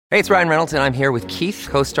Hey, it's Ryan Reynolds, and I'm here with Keith,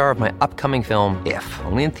 co-star of my upcoming film, If,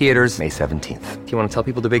 only in theaters May 17th. Do you want to tell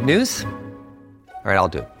people the big news? All right, I'll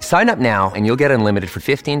do it. Sign up now and you'll get unlimited for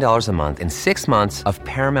 $15 a month and 6 months of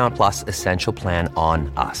Paramount Plus Essential Plan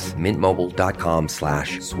on us.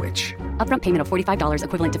 MintMobile.com/switch. Upfront payment of $45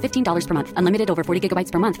 equivalent to $15 per month. Unlimited over 40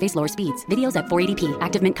 gigabytes per month. Face lower speeds. Videos at 480p.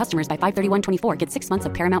 Active Mint customers by 531.24 get 6 months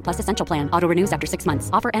of Paramount Plus Essential Plan. Auto renews after 6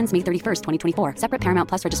 months. Offer ends May 31st, 2024. Separate Paramount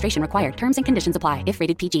Plus registration required. Terms and conditions apply if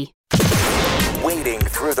rated PG. Wading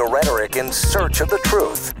through the rhetoric in search of the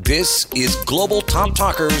truth. This is Global Top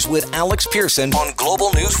Talkers with Alex Pearson on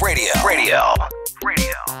Global News Radio.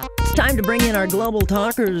 Time to bring in our Global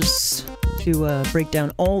Talkers to break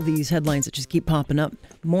down all these headlines that just keep popping up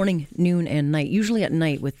morning, noon, and night. Usually at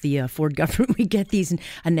night with the Ford government, we get these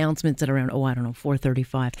announcements at around,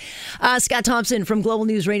 4:35. Scott Thompson from Global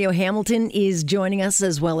News Radio Hamilton is joining us,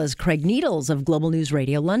 as well as Craig Needles of Global News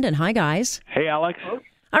Radio London. Hi, guys. Hey, Alex.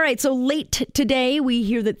 All right, so late today, we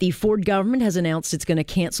hear that the Ford government has announced it's going to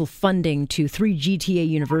cancel funding to 3 GTA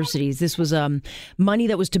universities. This was money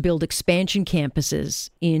that was to build expansion campuses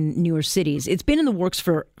in newer cities. It's been in the works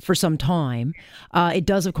for some time. It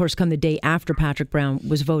does, of course, come the day after Patrick Brown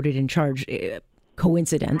was voted in charge.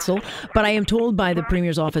 Coincidental, but I am told by the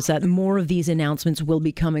Premier's office that more of these announcements will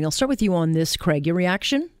be coming. I'll start with you on this, Craig. Your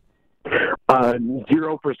reaction?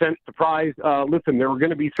 0% surprise. Listen, there were going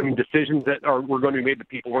to be some decisions that were going to be made that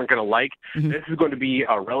people weren't going to like. Mm-hmm. This is going to be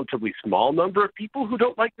a relatively small number of people who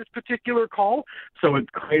don't like this particular call. So it's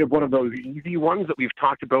kind of one of those easy ones that we've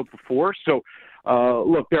talked about before. So,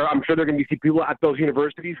 look, I'm sure there are going to be some people at those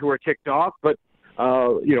universities who are ticked off, but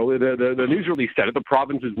the news release said it, the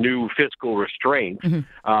province's new fiscal restraint. Mm-hmm.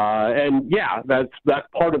 And yeah, that's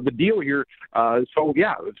part of the deal here. But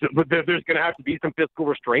there's going to have to be some fiscal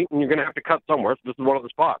restraint, and you're going to have to cut somewhere. So this is one of the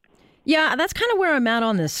spots. Yeah, that's kind of where I'm at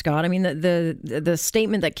on this, Scott. I mean, the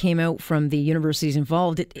statement that came out from the universities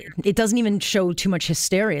involved, it doesn't even show too much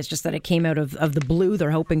hysteria. It's just that it came out of the blue.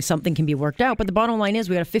 They're hoping something can be worked out. But the bottom line is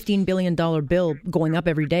we got a $15 billion bill going up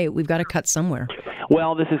every day. We've got to cut somewhere.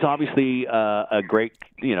 Well, this is obviously a great,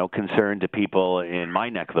 concern to people in my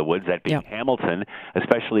neck of the woods, that being Hamilton,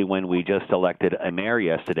 especially when we just elected a mayor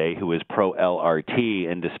yesterday who is pro-LRT,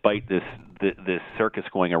 and despite this circus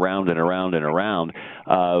going around and around and around,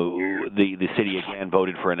 the city again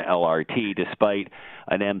voted for an LRT, despite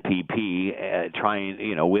an MPP trying,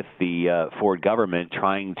 with the Ford government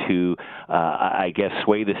trying to,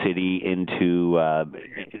 sway the city into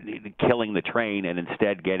killing the train and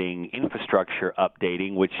instead getting infrastructure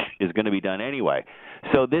updating, which is going to be done anyway.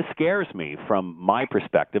 So this scares me from my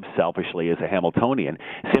perspective, selfishly as a Hamiltonian,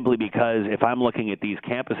 simply because if I'm looking at these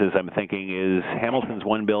campuses, I'm thinking, is Hamilton's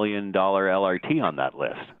 $1 billion LRT on that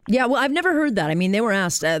list? Yeah, well, I've never heard that. I mean, they were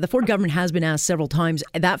asked, the Ford government has been asked several times.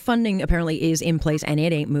 That funding apparently is in place and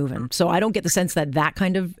it ain't moving. So I don't get the sense that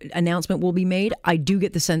kind of announcement will be made. I do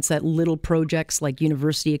get the sense that little projects like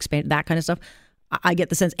university expand, that kind of stuff, I get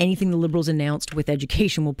the sense anything the Liberals announced with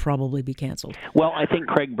education will probably be canceled. Well, I think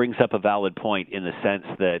Craig brings up a valid point in the sense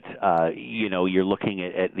that, you're looking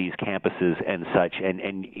at these campuses and such,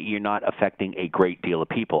 and you're not affecting a great deal of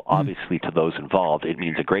people. Obviously, to those involved, it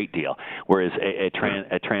means a great deal, whereas a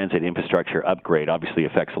transit infrastructure upgrade obviously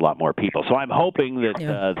affects a lot more people. So I'm hoping that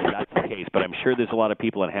that's the case, but I'm sure there's a lot of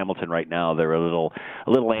people in Hamilton right now that are a little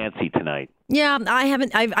antsy tonight. Yeah,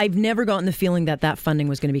 I've never gotten the feeling that funding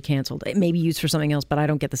was going to be canceled. It may be used for something else, but I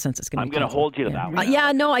don't get the sense it's going to be canceled. I'm going to hold you to that one.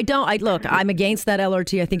 No, I don't. Look, I'm against that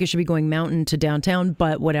LRT. I think it should be going mountain to downtown,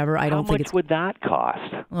 but whatever. I don't think it's... How much would that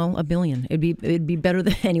cost? Well, $1 billion. It'd be better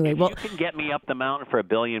than... Anyway, well... If you can get me up the mountain for $1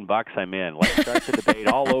 billion, I'm in. Let's start the debate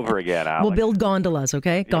all over again, Alex. We'll build gondolas,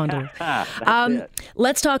 okay? Gondolas.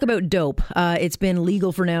 Let's talk about dope. It's been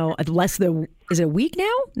legal for now less than... Is it a week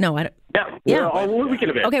now? No, I don't... We're a week in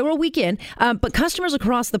a bit. Okay, we're a week in. But customers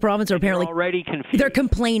across the province are apparently already confused. They're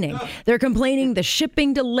complaining. They're complaining the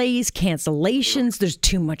shipping delays, cancellations, there's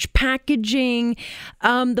too much packaging.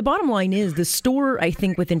 The bottom line is the store, I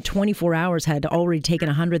think, within 24 hours had already taken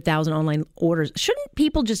 100,000 online orders. Shouldn't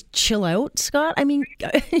people just chill out, Scott? I mean,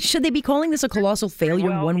 should they be calling this a colossal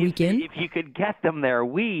failure one week in? If you could get them their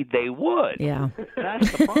weed, they would. Yeah.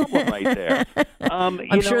 That's the problem right there.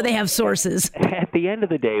 I'm sure they have sources. At the end of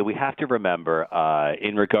the day, we have to remember,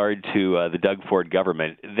 in regard to the Doug Ford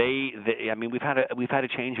government, we've had a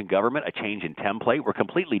change in government, a change in template. We're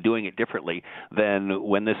completely doing it differently than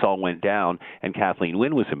when this all went down and Kathleen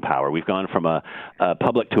Wynne was in power. We've gone from a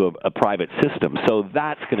public to a private system, so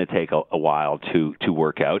that's going to take a while to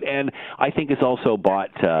work out. And I think it's also bought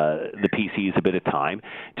the PCs a bit of time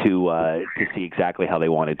to see exactly how they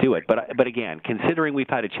want to do it. But again, considering we've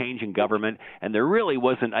had a change in government, and there really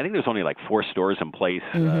wasn't, I think there's only like 4 stores in place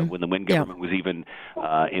when the Wynne government was even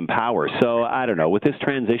in power. So I don't know. With this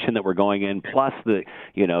transition that we're going in, plus the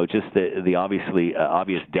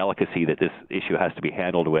obvious delicacy that this issue has to be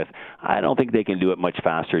handled with, I don't think they can do it much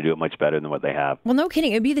faster, do it much better than what they have. Well, no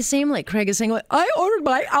kidding. It'd be the same like Craig is saying, like, I ordered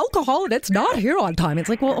my alcohol and it's not here on time. It's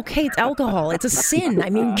like, well, okay, it's alcohol. It's a sin. I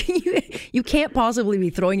mean, you can't possibly be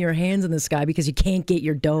throwing your hands in the sky because you can't get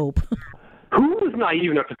your dope. Who is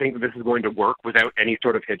naive enough to think that this is going to work without any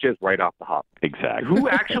sort of hitches right off the hop? Exactly. Who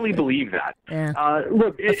actually believes that? Yeah.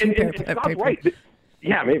 Look, and Scott's right.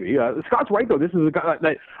 Yeah, maybe. Scott's right, though. This is a guy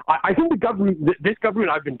that I think this government,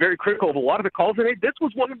 I've been very critical of a lot of the calls they made. This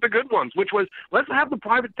was one of the good ones, which was, let's have the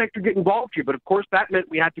private sector get involved here. But, of course, that meant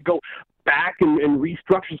we had to go back and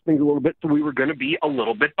restructure things a little bit, so we were going to be a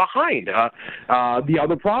little bit behind the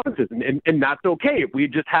other provinces. And that's okay. If we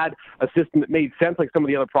just had a system that made sense like some of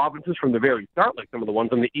the other provinces from the very start, like some of the ones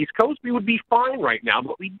on the East Coast, we would be fine right now,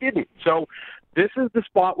 but we didn't. So this is the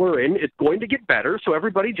spot we're in. It's going to get better, so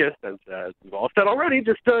everybody just, as we've all said already,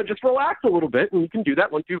 just relax a little bit, and you can do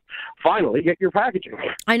that once you finally get your packaging.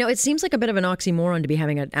 I know, it seems like a bit of an oxymoron to be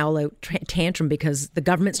having an all-out tantrum because the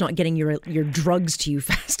government's not getting your drugs to you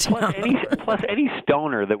fast enough. Plus, any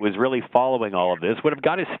stoner that was really following all of this would have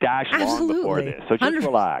got his stash long before this, so just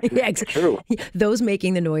relax. Yeah, exactly. True. Those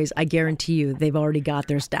making the noise, I guarantee you, they've already got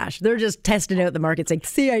their stash. They're just testing out the market, saying,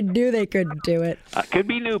 see, I knew they couldn't do it. Could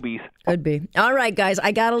be newbies. Could be. All right, guys,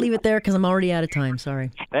 I got to leave it there because I'm already out of time.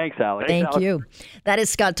 Sorry. Thanks, Alex. Thank you. That is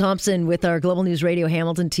Scott Thompson with our Global News Radio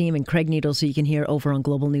Hamilton team and Craig Needles, who you can hear over on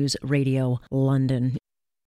Global News Radio London.